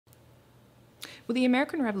Well, the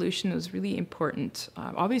American Revolution was really important,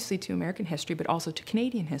 obviously to American history, but also to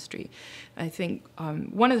Canadian history. I think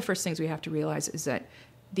one of the first things we have to realize is that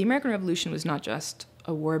the American Revolution was not just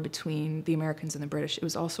a war between the Americans and the British, it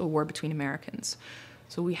was also a war between Americans.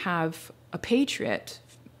 So we have a patriot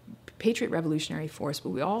revolutionary force, but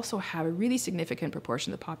we also have a really significant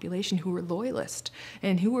proportion of the population who were loyalist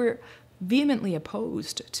and who were vehemently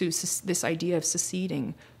opposed to this idea of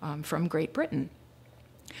seceding from Great Britain.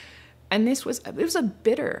 And it was a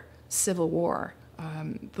bitter civil war.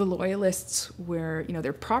 The Loyalists were,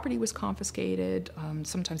 their property was confiscated,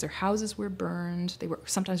 sometimes their houses were burned, they were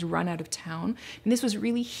sometimes run out of town. And this was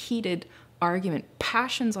really heated argument,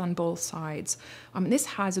 passions on both sides. This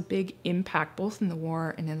has a big impact both in the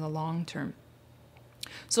war and in the long term.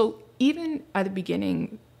 So even at the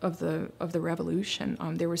beginning of the revolution,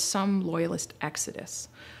 there was some Loyalist exodus.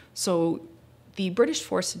 So the British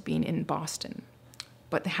force had been in Boston,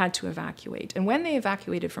 but they had to evacuate. And when they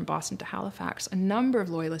evacuated from Boston to Halifax, a number of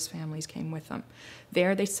Loyalist families came with them.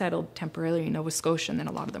 There they settled temporarily in Nova Scotia, and then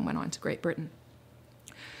a lot of them went on to Great Britain.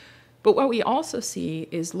 But what we also see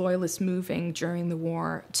is Loyalists moving during the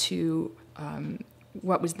war to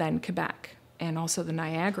what was then Quebec and also the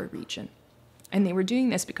Niagara region. And they were doing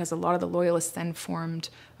this because a lot of the Loyalists then formed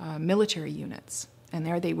military units. And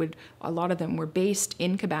there a lot of them were based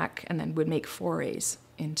in Quebec and then would make forays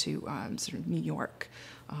into sort of New York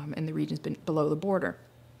and the regions below the border.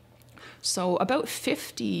 So about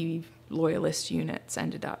 50 Loyalist units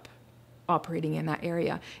ended up operating in that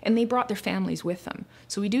area, and they brought their families with them.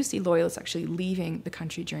 So we do see Loyalists actually leaving the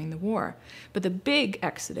country during the war. But the big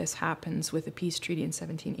exodus happens with the peace treaty in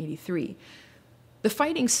 1783. The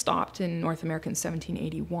fighting stopped in North America in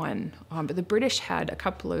 1781, but the British had a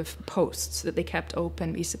couple of posts that they kept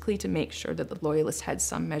open basically to make sure that the Loyalists had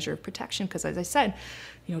some measure of protection, because as I said,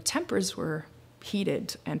 tempers were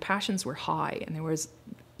heated and passions were high, and there was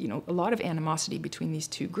a lot of animosity between these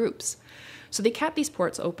two groups. So they kept these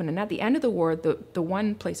ports open, and at the end of the war, the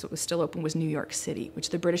one place that was still open was New York City, which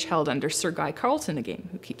the British held under Sir Guy Carleton again,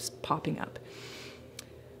 who keeps popping up.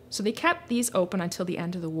 So they kept these open until the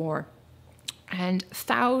end of the war, and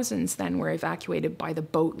thousands then were evacuated by the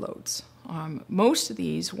boatloads. Most of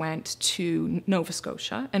these went to Nova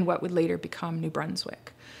Scotia and what would later become New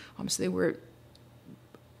Brunswick. So they were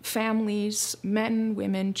families, men,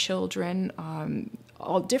 women, children,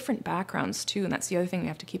 all different backgrounds too, and that's the other thing we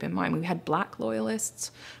have to keep in mind. We had black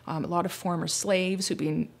Loyalists, a lot of former slaves who'd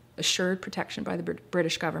been assured protection by the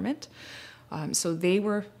British government. So they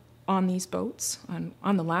were on these boats,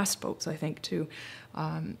 on the last boats, I think, too.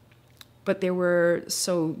 But there were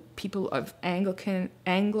people of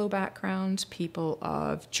Anglo background, people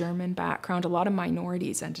of German background. A lot of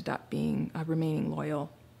minorities ended up remaining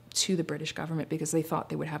loyal to the British government because they thought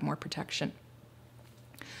they would have more protection.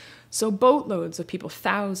 So boatloads of people,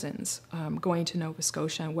 thousands, going to Nova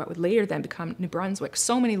Scotia and what would later then become New Brunswick.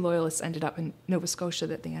 So many Loyalists ended up in Nova Scotia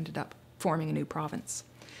that they ended up forming a new province.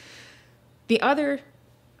 The other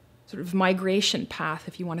sort of migration path,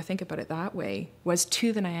 if you want to think about it that way, was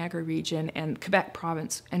to the Niagara region and Quebec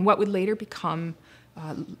province and what would later become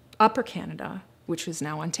Upper Canada, which was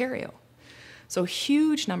now Ontario. So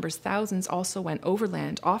huge numbers, thousands, also went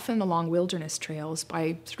overland, often along wilderness trails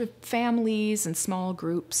by sort of families and small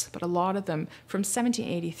groups, but a lot of them from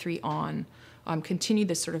 1783 on continued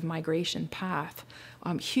this sort of migration path.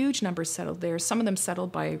 Huge numbers settled there, some of them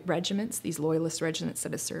settled by regiments, these Loyalist regiments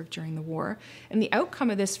that had served during the war. And the outcome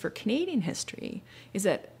of this for Canadian history is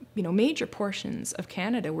that major portions of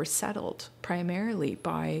Canada were settled primarily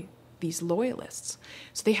by these Loyalists.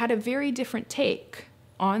 So they had a very different take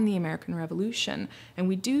on the American Revolution, and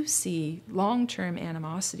we do see long-term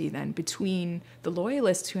animosity then between the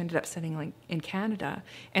Loyalists who ended up settling in Canada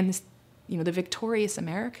and the victorious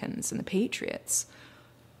Americans and the patriots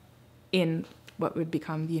in what would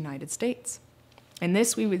become the United States. And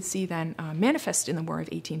this we would see then manifest in the War of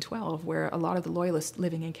 1812, where a lot of the Loyalists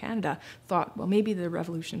living in Canada thought, well, maybe the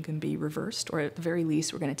revolution can be reversed, or at the very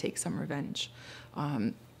least, we're going to take some revenge.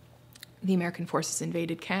 The American forces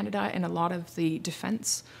invaded Canada, and a lot of the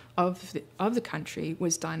defense of the country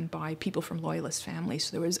was done by people from Loyalist families.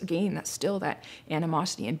 So there was, again, that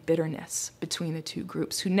animosity and bitterness between the two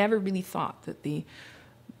groups who never really thought that the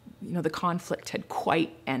conflict had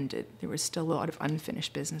quite ended. There was still a lot of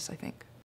unfinished business, I think.